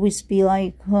will always be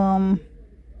like, I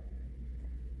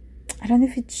don't know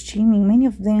if it's Jimmy. Many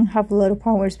of them have a lot of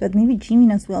powers, but maybe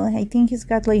Jimmy as well. I think he's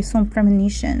got like some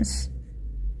premonitions.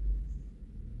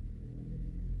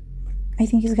 I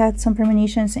think he's got some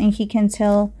premonitions and he can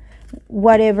tell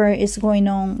whatever is going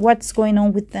on, what's going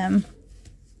on with them.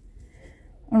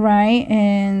 Alright,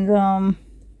 and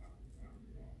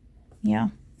yeah.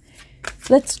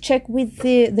 Let's check with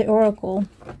the oracle.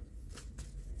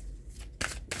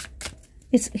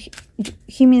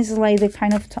 He means like the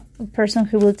kind of person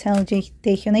who will tell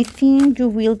Taehyung, I think you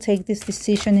will take this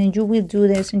decision and you will do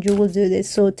this and you will do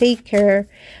this. So take care.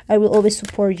 I will always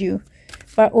support you.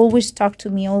 But always talk to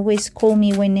me. Always call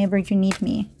me whenever you need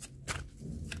me.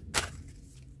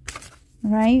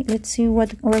 Right? Let's see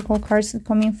what oracle cards are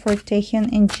coming for Taehyung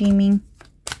and Jimin.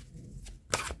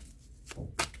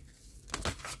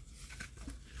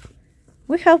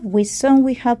 We have wisdom.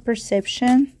 We have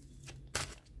perception.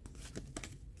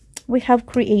 We have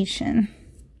creation.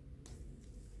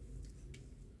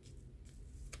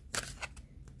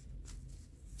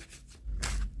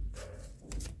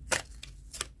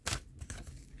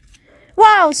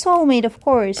 Wow, soulmate, of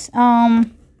course. They are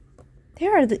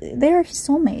his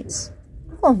soulmates,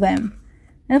 all of them.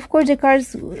 And of course, the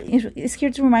cards is here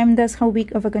to remind us how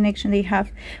big of a connection they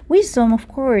have. Wisdom, of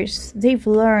course, they've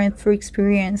learned through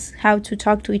experience how to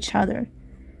talk to each other,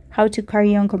 how to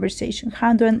carry on conversation,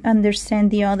 how to understand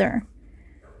the other.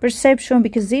 Perception,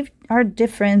 because they are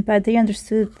different, but they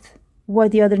understood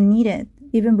what the other needed,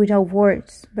 even without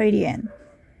words, by the end.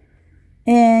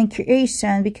 And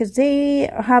creation, because they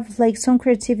have like some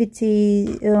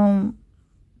creativity.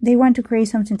 They want to create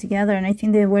something together, and I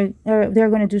think they're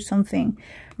going to do something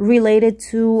related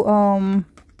to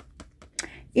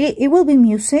it will be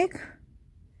music,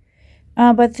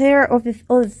 but there are other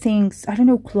things. I don't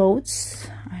know, clothes.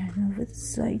 I don't know if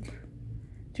it's like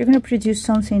they're going to produce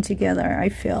something together, I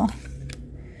feel.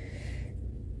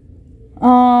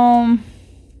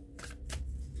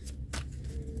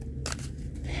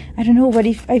 I don't know, but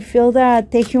if I feel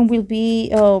that Taehyung will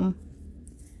be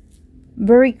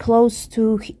very close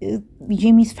to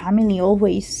Jimmy's family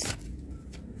always.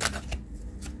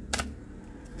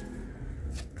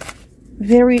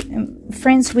 Very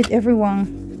friends with everyone.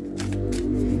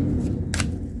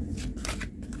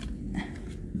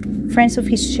 Friends of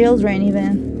his children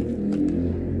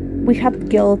even. We have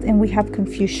guilt and we have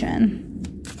confusion.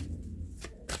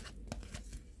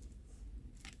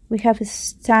 We have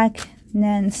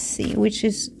stagnancy, which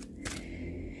is,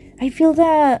 I feel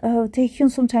that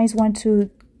Taehyung sometimes want to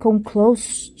come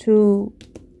close to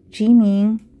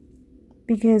Jimin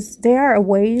because they are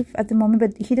away at the moment,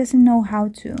 but he doesn't know how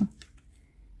to.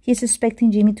 He's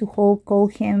expecting Jimmy to call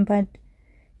him, but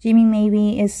Jimmy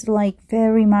maybe is like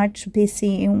very much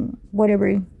busy in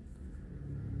whatever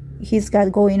he's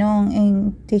got going on,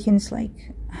 and Taehyung is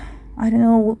like, I don't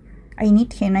know, I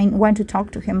need him, I want to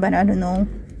talk to him, but I don't know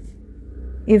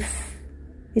if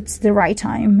it's the right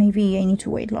time. Maybe I need to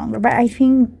wait longer. But I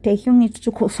think Taehyung needs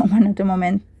to call someone at the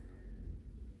moment.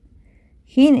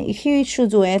 He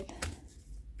should do it.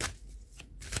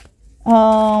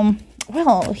 Well,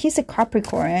 he's a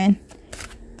Capricorn,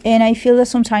 and I feel that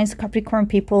sometimes Capricorn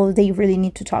people, they really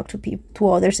need to talk to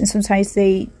others, and sometimes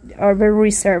they are very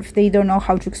reserved. They don't know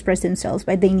how to express themselves,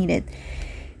 but they need it.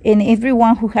 And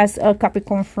everyone who has a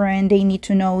Capricorn friend, they need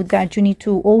to know that you need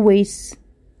to always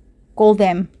call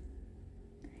them.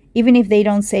 Even if they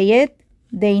don't say it,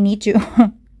 they need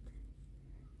to.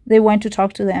 They want to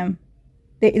talk to them.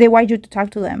 They want you to talk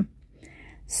to them.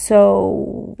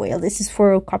 So, well, this is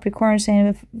for Capricorns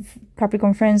and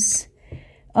Capricorn friends.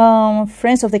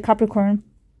 Friends of the Capricorn.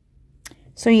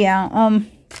 So, yeah.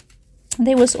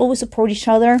 They will always support each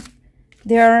other.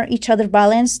 They are each other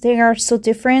balanced. They are so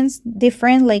different,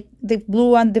 like the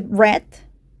blue and the red.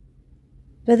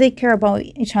 But they care about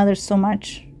each other so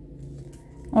much.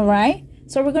 Alright?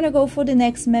 So we're going to go for the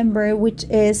next member, which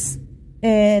is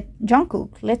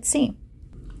Jungkook. Let's see.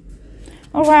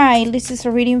 Alright, this is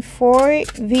a reading for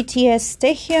BTS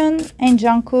Taehyung and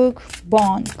Jungkook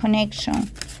bond,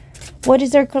 connection. What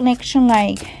is their connection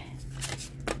like?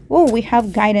 Oh, we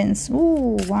have guidance.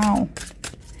 Oh, wow.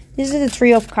 This is the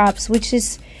Three of Cups, which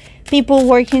is people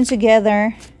working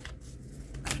together.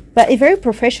 But it's very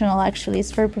professional, actually.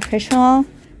 It's very professional.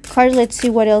 Card, let's see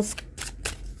what else.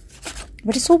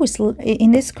 But it's always,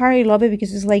 in this card, I love it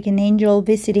because it's like an angel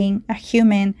visiting a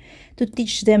human to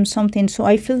teach them something. So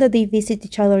I feel that they visit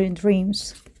each other in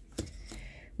dreams.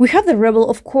 We have the rebel,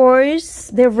 of course.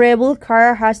 The rebel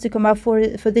card has to come up for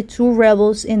the two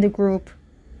rebels in the group.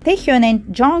 Taehyung and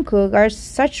Jungkook are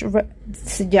such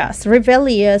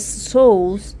rebellious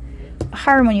souls.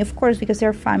 Harmony, of course, because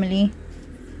they're family.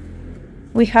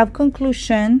 We have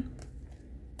conclusion,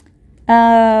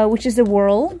 which is the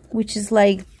world, which is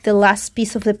like the last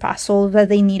piece of the puzzle that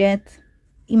they needed.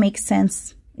 It makes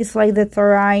sense. It's like the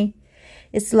third eye.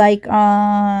 It's like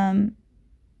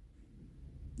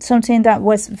something that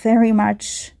was very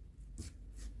much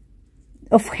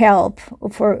of help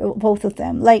for both of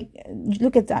them. Like,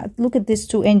 look at that. Look at these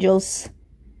two angels.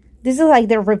 This is like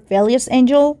the rebellious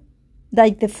angel,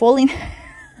 like the fallen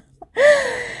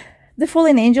the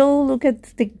fallen angel. Look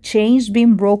at the chains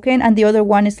being broken, and the other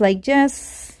one is like,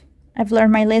 yes, I've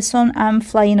learned my lesson, I'm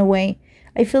flying away.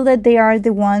 I feel that they are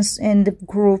the ones in the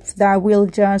group that will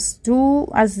just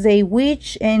do as they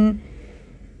wish, and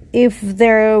if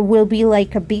there will be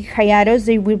like a big hiatus,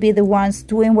 they will be the ones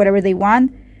doing whatever they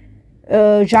want.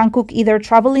 Jungkook either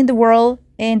traveling the world,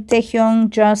 and Taehyung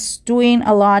just doing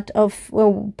a lot of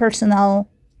personal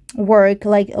work,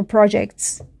 like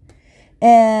projects.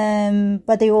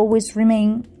 But they always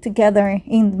remain together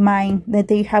in mind, that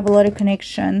they have a lot of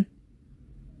connection.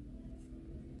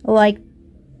 Like,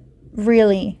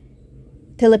 really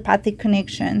telepathic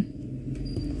connection.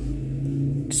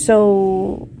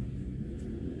 So,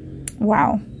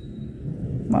 wow.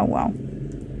 Wow.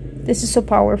 This is so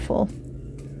powerful.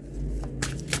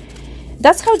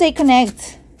 That's how they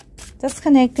connect. That's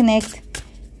connect.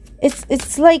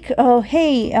 It's like,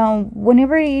 hey,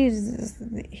 whenever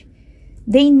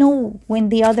they know when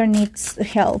the other needs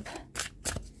help.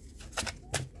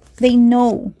 They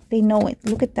know it.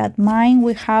 Look at that. Mine,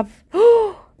 we have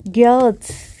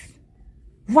guilt.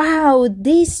 Wow,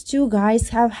 these two guys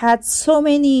have had so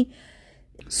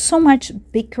much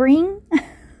bickering.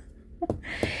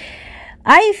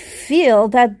 I feel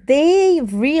that they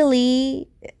really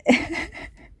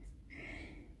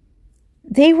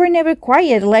they were never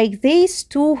quiet. Like, these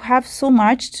two have so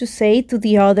much to say to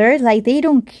the other. Like, they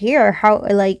don't care how,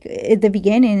 like, at the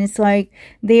beginning, it's like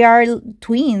they are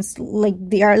twins. Like,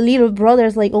 they are little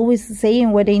brothers, like, always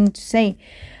saying what they need to say.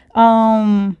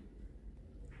 But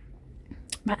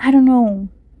I don't know,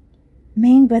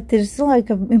 man, but there's like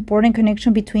an important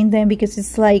connection between them, because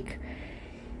it's like,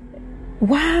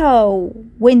 wow,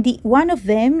 when one of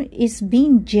them is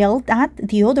being yelled at,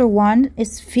 the other one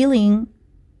is feeling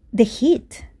the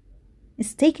heat.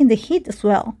 It's taking the heat as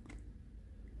well.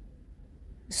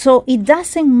 So it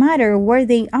doesn't matter where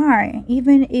they are,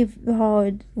 even if,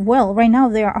 well, right now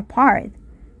they are apart.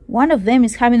 One of them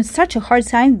is having such a hard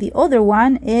time, the other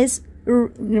one is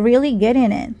really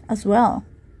getting it as well.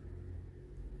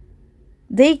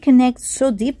 They connect so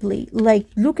deeply. Like,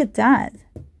 look at that.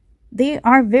 They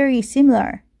are very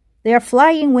similar. They are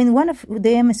flying. When one of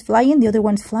them is flying, the other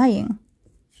one's flying.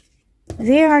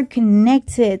 They are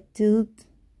connected, dude.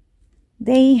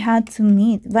 They had to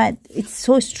meet, but it's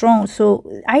so strong. So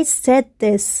I said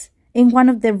this in one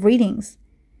of the readings.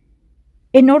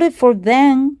 In order for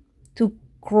them to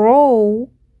grow,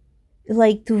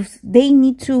 like, they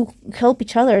need to help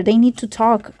each other. They need to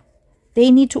talk.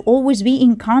 They need to always be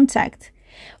in contact.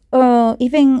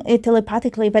 Even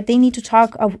telepathically, but they need to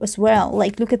talk as well.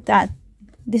 Like, look at that.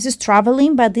 This is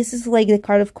traveling, but this is like the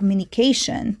card of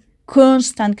communication.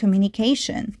 Constant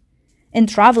communication. And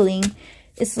traveling,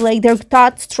 it's like their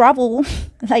thoughts travel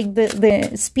like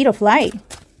the speed of light.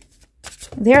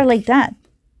 They are like that.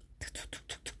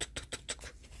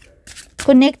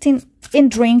 Connecting in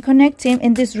dream, connecting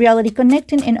in this reality,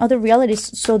 connecting in other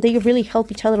realities. So they really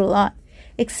help each other a lot.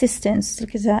 Existence,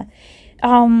 look at that.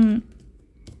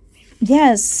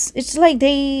 Yes, it's like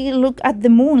they look at the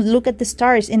moon, look at the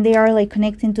stars, and they are like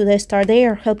connecting to the star. They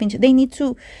are helping. They need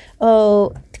to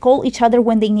call each other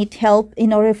when they need help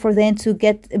in order for them to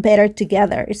get better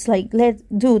together. It's like,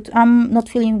 dude, I'm not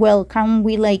feeling well. Can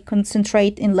we like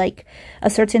concentrate in like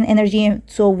a certain energy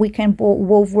so we can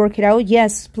both work it out?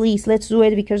 Yes, please, let's do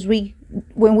it, because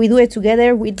when we do it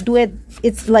together,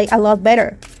 it's like a lot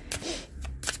better.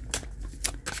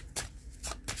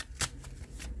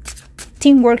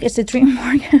 Teamwork is a dream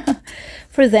work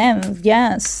for them.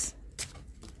 Yes,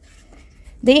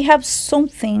 they have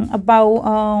something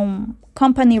about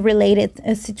company related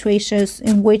situations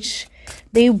in which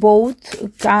they both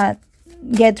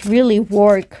get really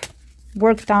worked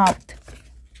out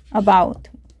about.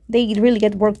 They really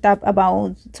get worked up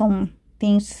about some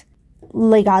things.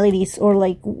 legalities or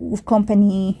like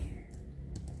company,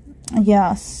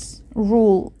 yes,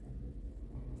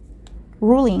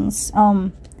 rulings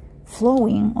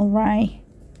flowing. All right,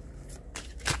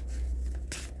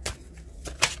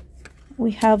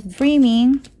 we have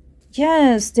dreaming.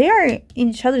 Yes, they are in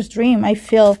each other's dream. I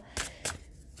feel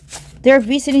they're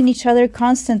visiting each other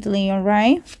constantly. All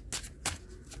right,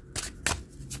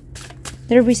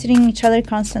 they're visiting each other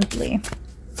constantly.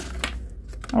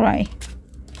 All right,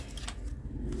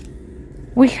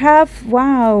 we have,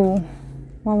 wow.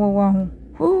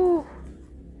 Ooh.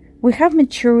 We have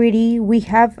maturity, we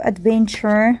have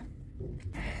adventure.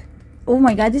 Oh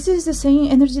my god, this is the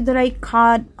same energy that I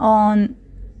caught on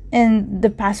in the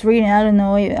past reading, I don't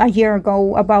know, a year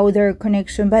ago, about their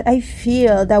connection. But I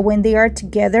feel that when they are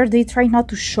together, they try not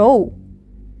to show.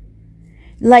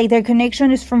 Like their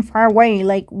connection is from far away.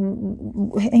 Like,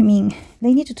 I mean,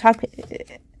 they need to talk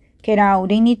it out.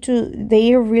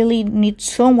 They really need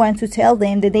someone to tell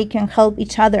them that they can help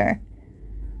each other.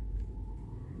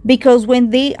 Because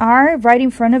when they are right in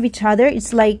front of each other,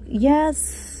 it's like,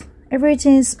 yes,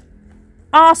 everything's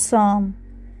awesome.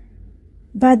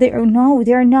 But they're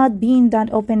not being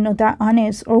that open or that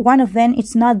honest. Or one of them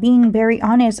is not being very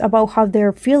honest about how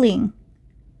they're feeling.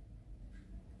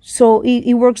 So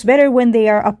it works better when they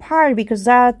are apart, because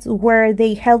that's where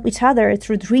they help each other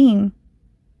through dream,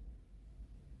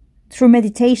 through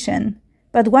meditation.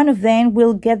 But one of them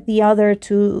will get the other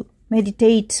to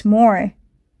meditate more,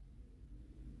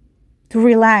 to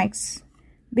relax,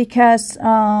 because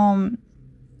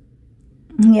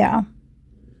yeah,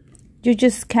 you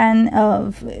just can't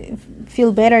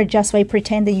feel better just by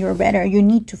pretending you're better. You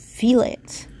need to feel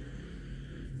it,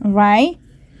 right?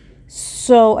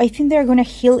 So I think they're gonna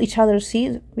heal each other.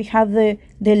 See, we have the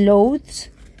loads,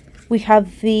 we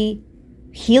have the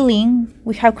healing,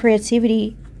 we have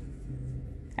creativity.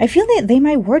 I feel that they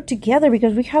might work together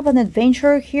because we have an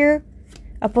adventure here,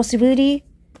 a possibility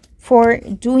for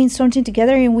doing something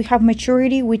together, and we have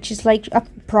maturity, which is like a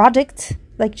product.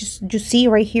 Like just you see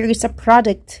right here, it's a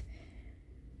product,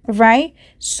 right?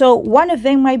 So one of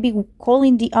them might be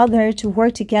calling the other to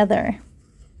work together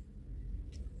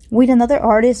with another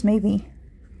artist, maybe.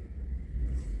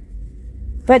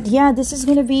 But yeah, this is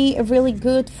gonna be really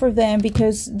good for them,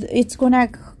 because it's gonna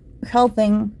help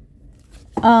them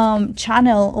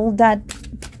channel all that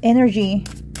energy.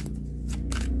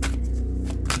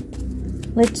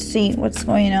 Let's see what's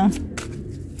going on.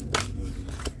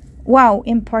 Wow,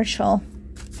 impartial.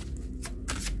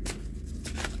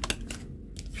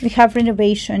 We have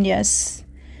renovation, yes.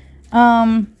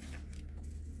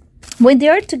 When they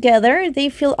are together, they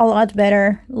feel a lot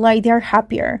better. Like they're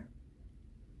happier.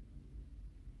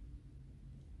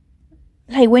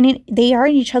 Like when they are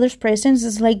in each other's presence,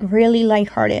 it's like really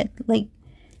lighthearted. Like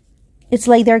it's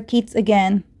like they're kids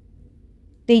again.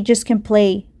 They just can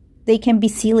play. They can be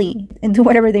silly and do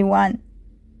whatever they want.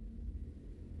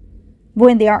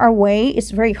 When they are away,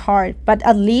 it's very hard. But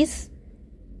at least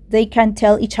they can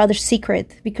tell each other's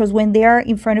secret. Because when they are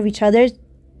in front of each other,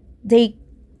 they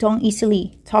don't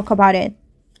easily talk about it.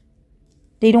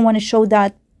 They don't want to show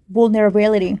that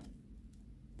vulnerability.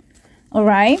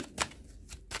 Alright?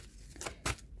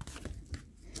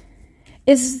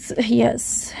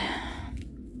 Yes.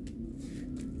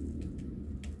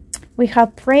 We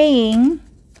have praying,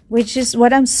 which is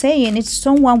what I'm saying. It's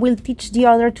someone will teach the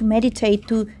other to meditate,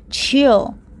 to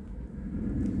chill,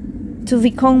 to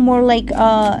become more like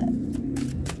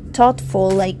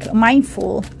thoughtful, like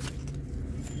mindful.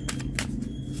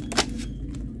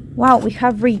 Wow, we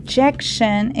have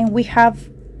rejection, and we have,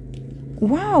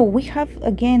 wow, we have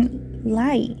again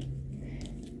light.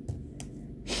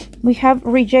 We have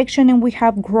rejection and we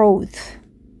have growth.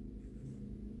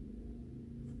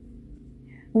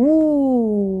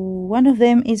 Ooh, one of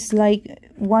them is like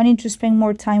wanting to spend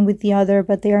more time with the other,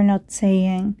 but they are not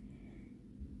saying.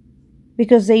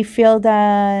 Because they feel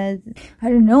that, I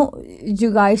don't know,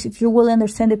 you guys, if you will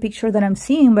understand the picture that I'm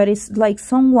seeing, but it's like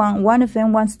one of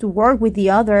them wants to work with the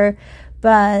other,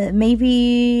 but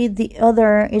maybe the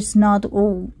other is not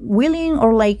willing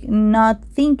or like not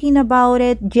thinking about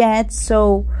it yet,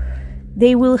 so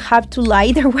they will have to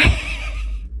lie their way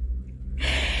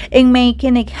and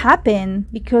making it happen,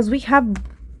 because we have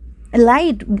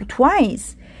lied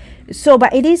twice. So,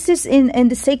 but it is just in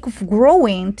the sake of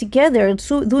growing together,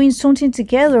 so doing something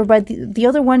together. But the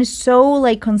other one is so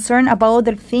like concerned about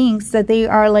other things that they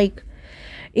are like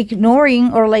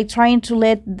ignoring or like trying to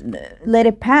let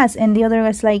it pass, and the other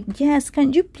was like, yes,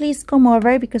 can you please come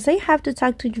over because I have to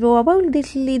talk to you about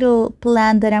this little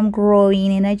plant that I'm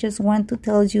growing, and I just want to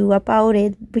tell you about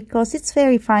it because it's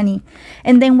very funny.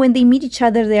 And then when they meet each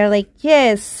other, they're like,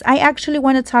 yes, I actually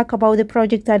want to talk about the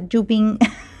project that you've been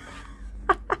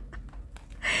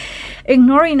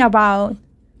ignoring about.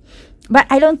 But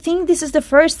I don't think this is the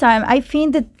first time. I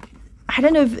think that, I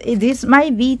don't know if this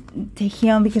might be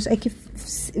Taehyung, because I keep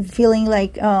feeling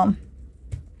like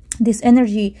this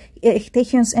energy,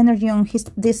 Taehyung's energy on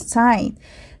this side,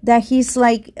 that he's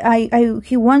like,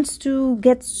 he wants to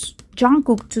get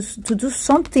Jungkook to do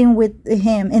something with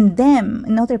him and them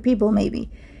and other people maybe.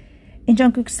 And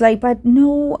Jungkook's like, but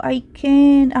no, I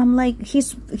can't. I'm like, he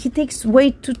takes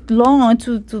way too long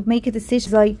to make a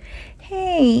decision. Like,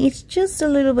 hey, it's just a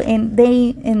little bit, and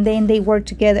then they work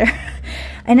together.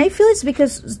 And I feel it's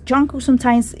because Jungkook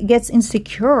sometimes gets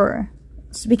insecure.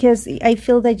 It's because I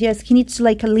feel that, yes, he needs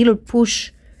like a little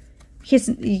push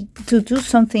to do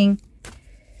something.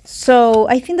 So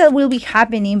I think that will be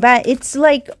happening, but it's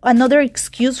like another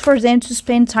excuse for them to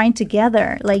spend time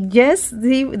together. Like, yes,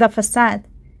 the facade.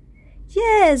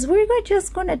 Yes, we're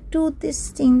just gonna do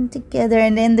this thing together,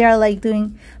 and then they're like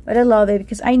doing, but I love it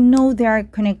because I know they are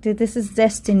connected. This is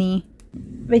destiny.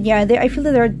 But yeah, I feel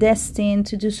that they're destined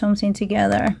to do something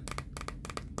together.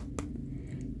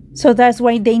 So that's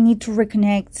why they need to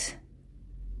reconnect.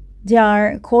 They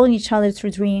are calling each other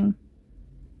through dream.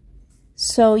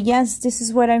 So yes, this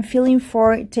is what I'm feeling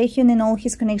for Taehyung and all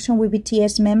his connection with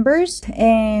BTS members.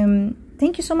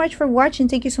 Thank you so much for watching.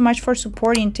 Thank you so much for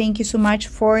supporting. Thank you so much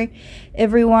for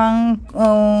everyone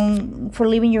for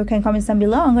leaving your kind comments down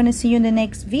below. I'm going to see you in the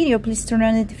next video. Please turn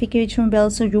on the notification bell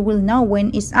so you will know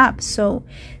when it's up. So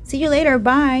see you later.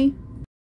 Bye.